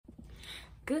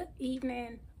Good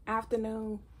evening,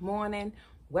 afternoon, morning.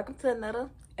 Welcome to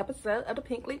another episode of the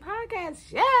Pink Leaf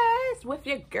Podcast. Yes, with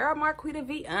your girl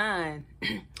MarquitaVeon.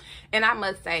 And I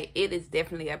must say, it is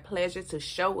definitely a pleasure to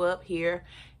show up here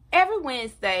every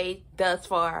Wednesday thus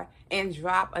far and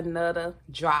drop another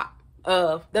drop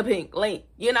of the Pink Leaf,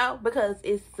 because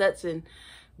it's such an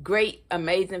great,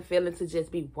 amazing feeling to just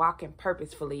be walking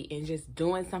purposefully and just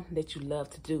doing something that you love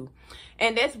to do.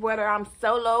 And that's whether I'm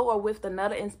solo or with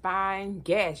another inspiring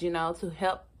guest, to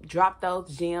help drop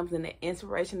those gems and the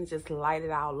inspiration and just light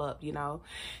it all up,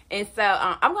 And so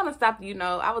I'm going to stop,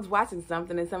 I was watching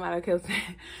something and somebody kept saying,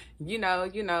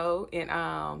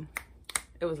 and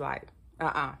it was like,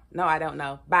 no, I don't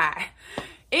know. Bye.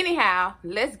 Anyhow,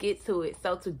 let's get to it.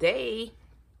 So today,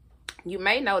 you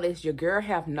may notice your girl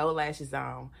have no lashes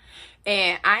on,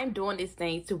 and I'm doing this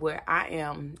thing to where I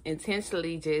am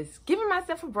intentionally just giving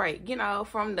myself a break,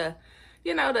 from the,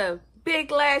 the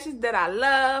big lashes that I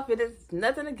love. It is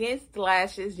nothing against the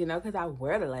lashes, because I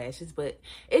wear the lashes, but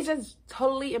it's just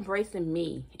totally embracing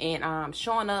me and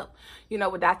showing up,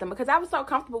 without them, because I was so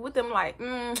comfortable with them. Like,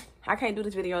 I can't do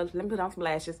this video. Let me put on some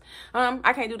lashes.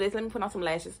 I can't do this. Let me put on some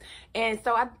lashes. And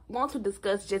so I want to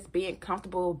discuss just being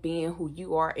comfortable being who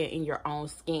you are in your own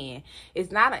skin.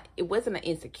 It wasn't an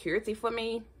insecurity for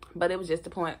me, but it was just the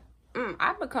point.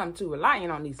 I've become too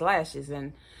reliant on these lashes,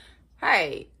 and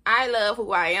hey, I love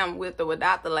who I am with or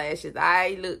without the lashes.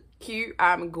 I look cute.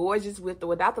 I'm gorgeous with or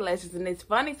without the lashes. And it's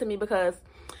funny to me because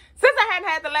since I hadn't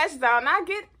had the lashes on, I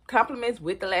get compliments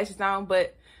with the lashes on.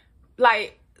 But,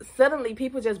 like, suddenly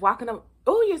people just walking up,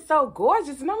 oh, you're so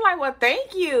gorgeous. And I'm like, well,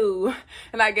 thank you.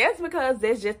 And I guess because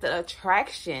there's just an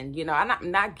attraction,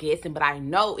 I'm not guessing, but I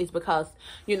know it's because,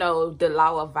 the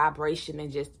law of vibration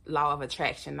and just law of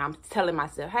attraction. I'm telling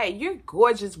myself, hey, you're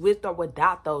gorgeous with or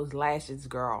without those lashes,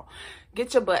 girl.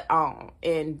 Get your butt on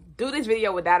and do this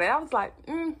video without it. I was like,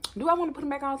 do I want to put them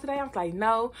back on today? I was like,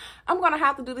 no, I'm going to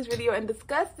have to do this video and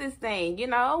discuss this thing,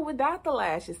 without the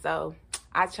lashes. So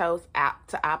I chose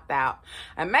to opt out.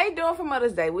 I may do it for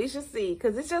Mother's Day. We should see,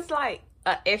 because it's just like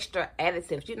an extra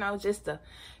additive, just a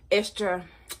extra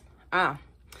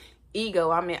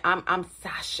ego. I mean, I'm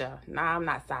Sasha. No, I'm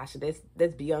not Sasha.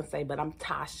 That's Beyonce, but I'm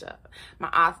Tasha.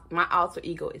 My alter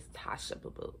ego is Tasha, boo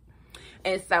boo.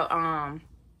 And so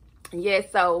yeah.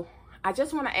 So I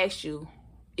just want to ask you: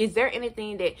 is there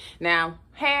anything that now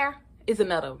hair is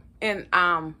another, and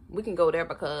we can go there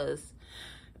because.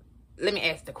 Let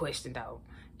me ask the question though.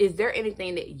 Is there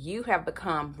anything that you have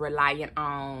become reliant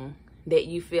on that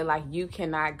you feel like you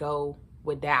cannot go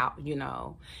without,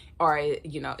 or,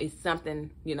 it's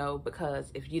something,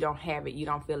 because if you don't have it, you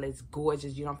don't feel as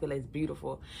gorgeous, you don't feel as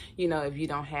beautiful, if you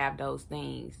don't have those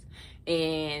things.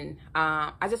 And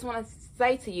I just want to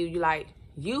say to you,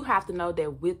 you have to know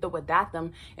that with or without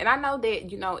them. And I know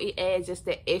that, it adds just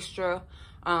that extra,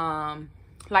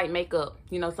 like makeup.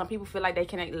 Some people feel like they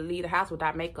can't leave the house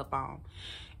without makeup on.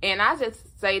 And I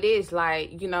just say this,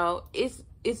 it's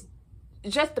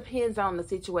just depends on the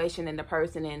situation and the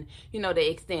person and, the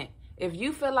extent. If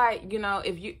you feel like,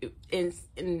 if you,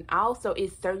 and also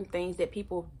it's certain things that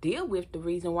people deal with, the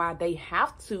reason why they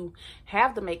have to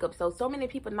have the makeup. So many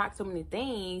people knock so many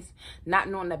things, not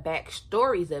knowing the back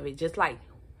stories of it. Just like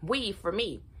weave for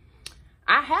me.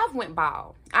 I have went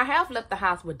bald. I have left the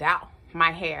house without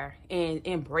my hair and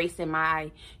embracing my,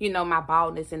 my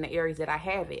baldness in the areas that I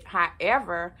have it.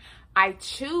 However, I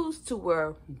choose to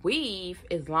wear weave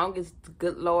as long as the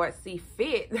good Lord see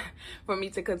fit for me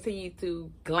to continue to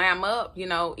glam up,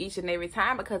 each and every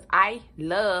time, because I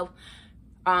love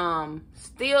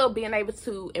still being able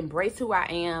to embrace who I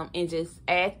am and just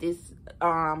add this,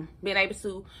 being able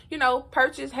to,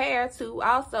 purchase hair to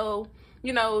also,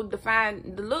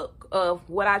 define the look of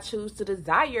what I choose to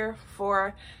desire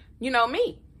for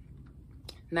me.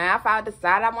 Now, if I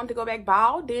decide I want to go back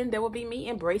bald, then there will be me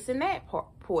embracing that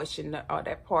portion or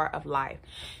that part of life.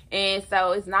 And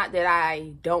so it's not that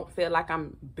I don't feel like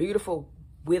I'm beautiful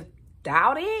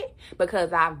without it,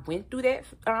 because I went through that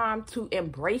to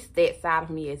embrace that side of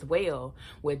me as well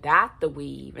without the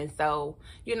weave. And so,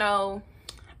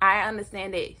 I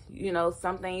understand that,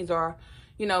 some things are,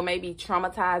 maybe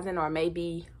traumatizing or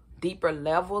maybe deeper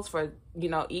levels for,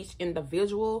 each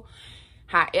individual.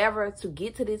 However, to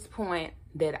get to this point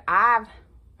that I've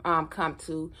come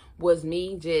to was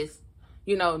me just,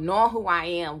 knowing who I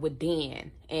am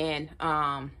within. And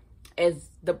as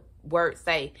the words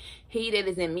say, he that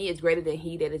is in me is greater than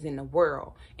he that is in the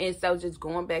world. And so just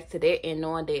going back to that and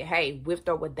knowing that, hey, with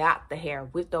or without the hair,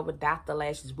 with or without the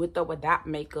lashes, with or without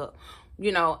makeup,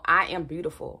 I am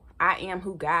beautiful. I am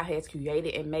who God has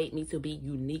created and made me to be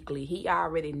uniquely. He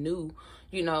already knew,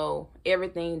 you know,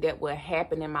 everything that will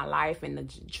happen in my life and the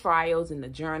trials and the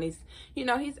journeys. You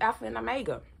know, he's Alpha and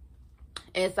Omega.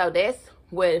 And so that's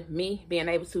what me being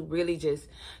able to really just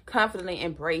confidently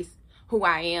embrace who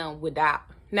I am without.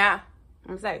 Now,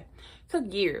 I'm gonna say,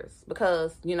 took years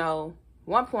because, you know,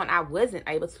 one point I wasn't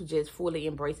able to just fully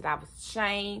embrace it. I was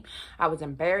ashamed. I was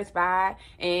embarrassed by it.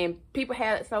 And people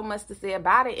had so much to say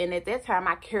about it. And at that time,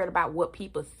 I cared about what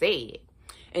people said.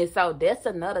 And so that's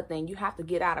another thing. You have to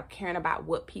get out of caring about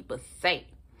what people say.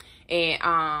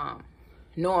 And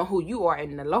knowing who you are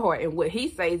in the Lord and what he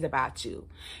says about you.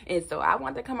 And so I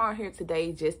want to come on here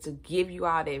today just to give you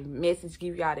all that message,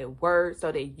 give you all that word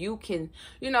so that you can,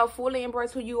 you know, fully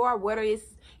embrace who you are, whether it's,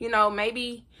 you know,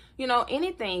 maybe, you know,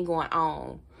 anything going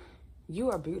on.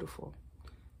 You are beautiful.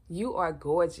 You are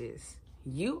gorgeous.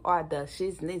 You are the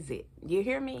shiznizit. You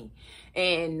hear me?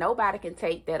 And nobody can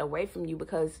take that away from you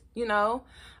because, you know,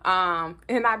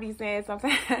 and I be saying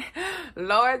sometimes,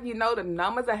 Lord, you know the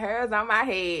numbers of hairs on my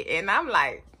head. And I'm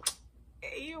like,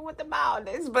 you with the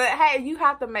baldness. But hey, you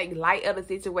have to make light of the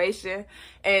situation.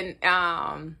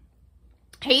 And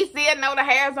he still know the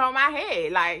hairs on my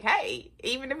head. Like, hey,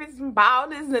 even if it's some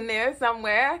baldness in there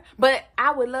somewhere. But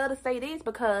I would love to say this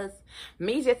because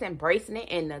me just embracing it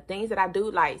and the things that I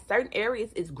do, like certain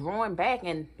areas is growing back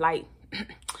and like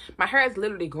my hair is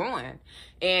literally growing.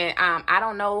 And I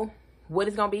don't know what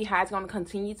it's going to be, how it's going to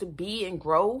continue to be and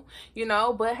grow, you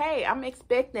know. But hey, I'm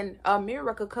expecting a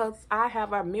miracle because I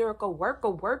have a miracle worker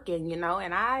working, you know.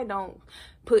 And I don't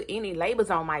put any labels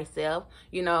on myself,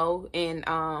 you know. And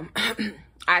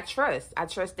I trust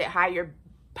that higher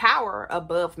power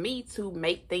above me to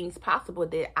make things possible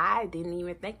that I didn't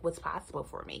even think was possible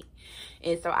for me.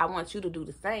 And so I want you to do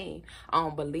the same.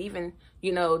 Believing,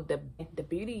 you know, the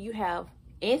beauty you have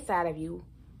inside of you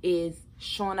is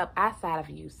showing up outside of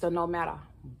you. So no matter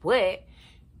what,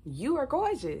 you are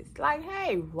gorgeous. Like,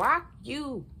 hey, rock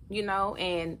you, you know.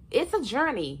 And it's a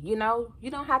journey, you know. You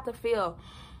don't have to feel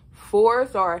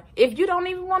force, or if you don't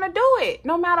even want to do it,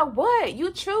 no matter what,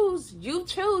 you choose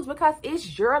because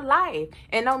it's your life.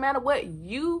 And no matter what,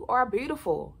 you are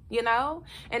beautiful, you know.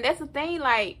 And that's the thing,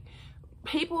 like,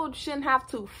 people shouldn't have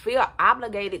to feel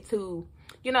obligated to,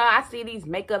 you know, I see these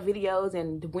makeup videos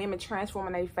and the women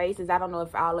transforming their faces. I don't know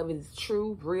if all of it is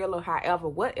true, real, or however,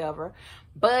 whatever.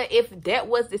 But if that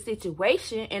was the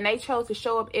situation and they chose to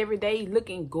show up every day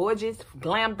looking gorgeous,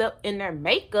 glammed up in their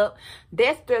makeup,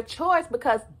 that's their choice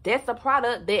because that's a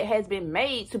product that has been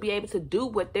made to be able to do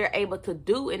what they're able to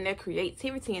do in their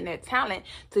creativity and their talent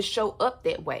to show up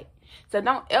that way. So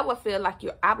don't ever feel like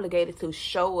you're obligated to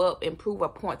show up and prove a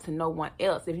point to no one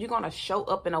else. If you're going to show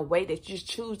up in a way that you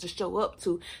choose to show up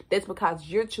to, that's because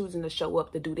you're choosing to show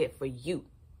up to do that for you.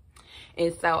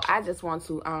 And so I just want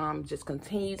to just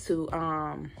continue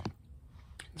to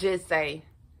just say,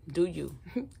 do you,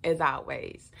 as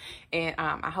always. And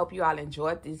I hope you all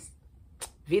enjoyed this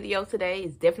video today.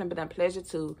 It's definitely been a pleasure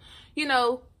to, you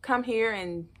know, come here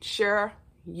and share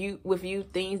with you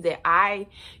things that I,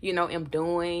 you know, am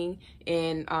doing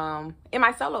in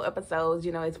my solo episodes,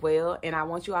 you know, as well. And I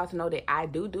want you all to know that I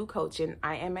do coaching.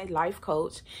 I am a life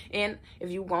coach. And if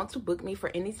you want to book me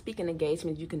for any speaking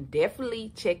engagements, you can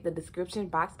definitely check the description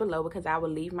box below because I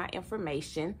will leave my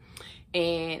information.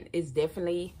 And it's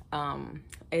definitely,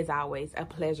 as always, a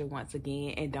pleasure once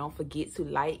again. And don't forget to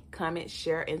like, comment,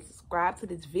 share, and subscribe to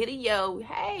this video.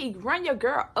 Hey, run your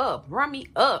girl up. Run me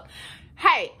up.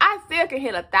 Hey, I still can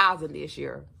hit 1,000 this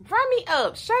year. Run me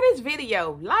up. Share this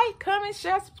video. Like, comment,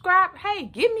 share, subscribe. Hey,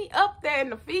 get me up there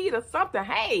in the feed or something.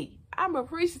 Hey, I'm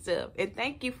appreciative. And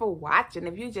thank you for watching.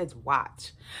 If you just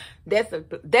watch, that's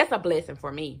a blessing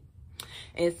for me.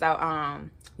 And so,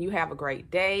 you have a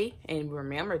great day. And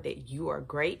remember that you are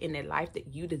great in the life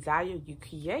that you desire. You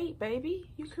create, baby.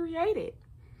 You create it.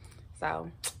 So,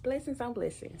 blessings on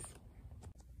blessings.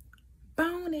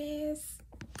 Bonus.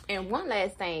 And one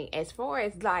last thing, as far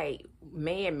as like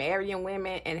men marrying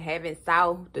women and having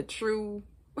saw the true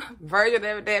version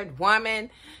of that woman,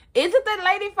 is it that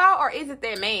lady fault or is it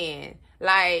that man?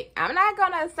 Like, I'm not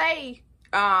gonna say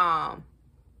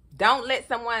don't let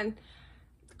someone,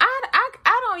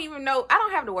 I don't even know, I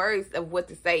don't have the words of what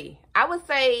to say. I would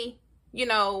say, you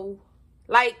know,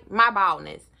 like my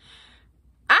baldness.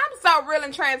 I'm so real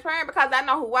and transparent because I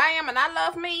know who I am and I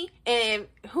love me, and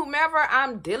whomever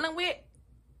I'm dealing with,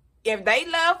 if they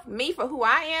love me for who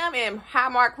I am and how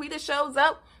Marquita shows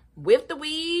up with the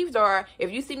weaves, or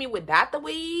if you see me without the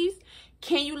weaves,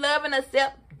 can you love and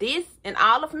accept this and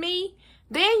all of me?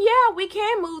 Then yeah, we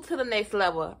can move to the next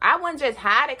level. I wouldn't just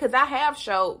hide it because I have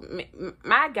showed,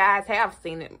 my guys have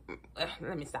seen it.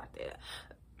 Let me stop there.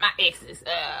 My exes,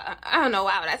 I don't know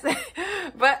why would I say,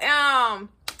 but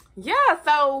yeah,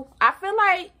 so I feel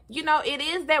like, you know, it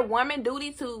is that woman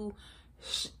duty to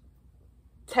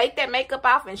take that makeup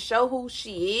off and show who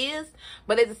she is.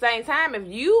 But at the same time, if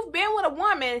you've been with a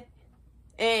woman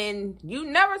and you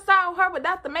never saw her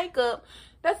without the makeup,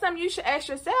 that's something you should ask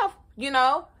yourself, you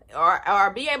know,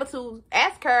 or be able to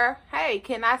ask her, hey,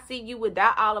 can I see you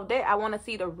without all of that? I want to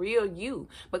see the real you,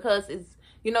 because it's,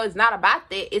 you know, it's not about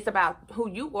that. It's about who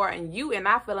you are, and you and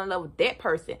I fell in love with that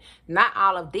person, not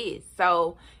all of this.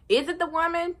 So is it the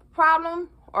woman problem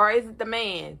or is it the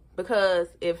man? Because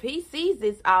if he sees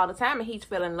this all the time and he's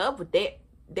fell in love with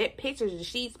that picture that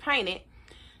she's painted,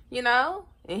 you know,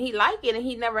 and he like it and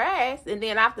he never asked, and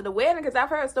then after the wedding, because I've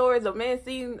heard stories of men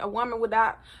seeing a woman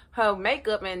without her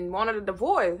makeup and wanted a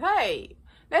divorce. Hey,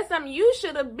 that's something you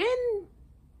should have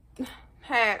been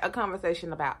had a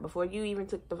conversation about before you even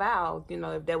took the vows, you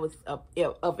know, if that was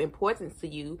of importance to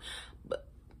you. But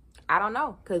I don't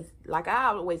know, because like I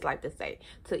always like to say,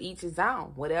 to each his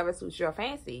own, whatever suits your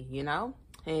fancy, you know.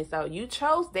 And so you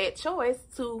chose that choice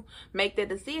to make that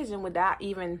decision without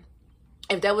even,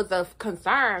 if that was a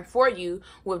concern for you,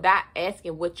 without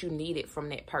asking what you needed from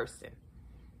that person.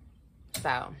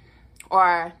 So,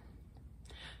 or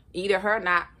either her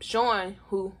not showing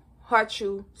who her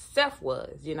true self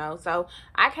was, you know. So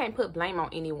I can't put blame on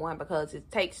anyone, because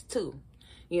it takes two,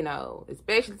 you know,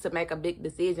 especially to make a big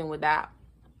decision without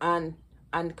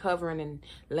uncovering and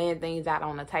laying things out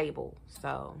on the table.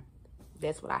 So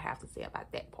that's what I have to say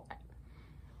about that part.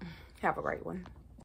 Have a great one.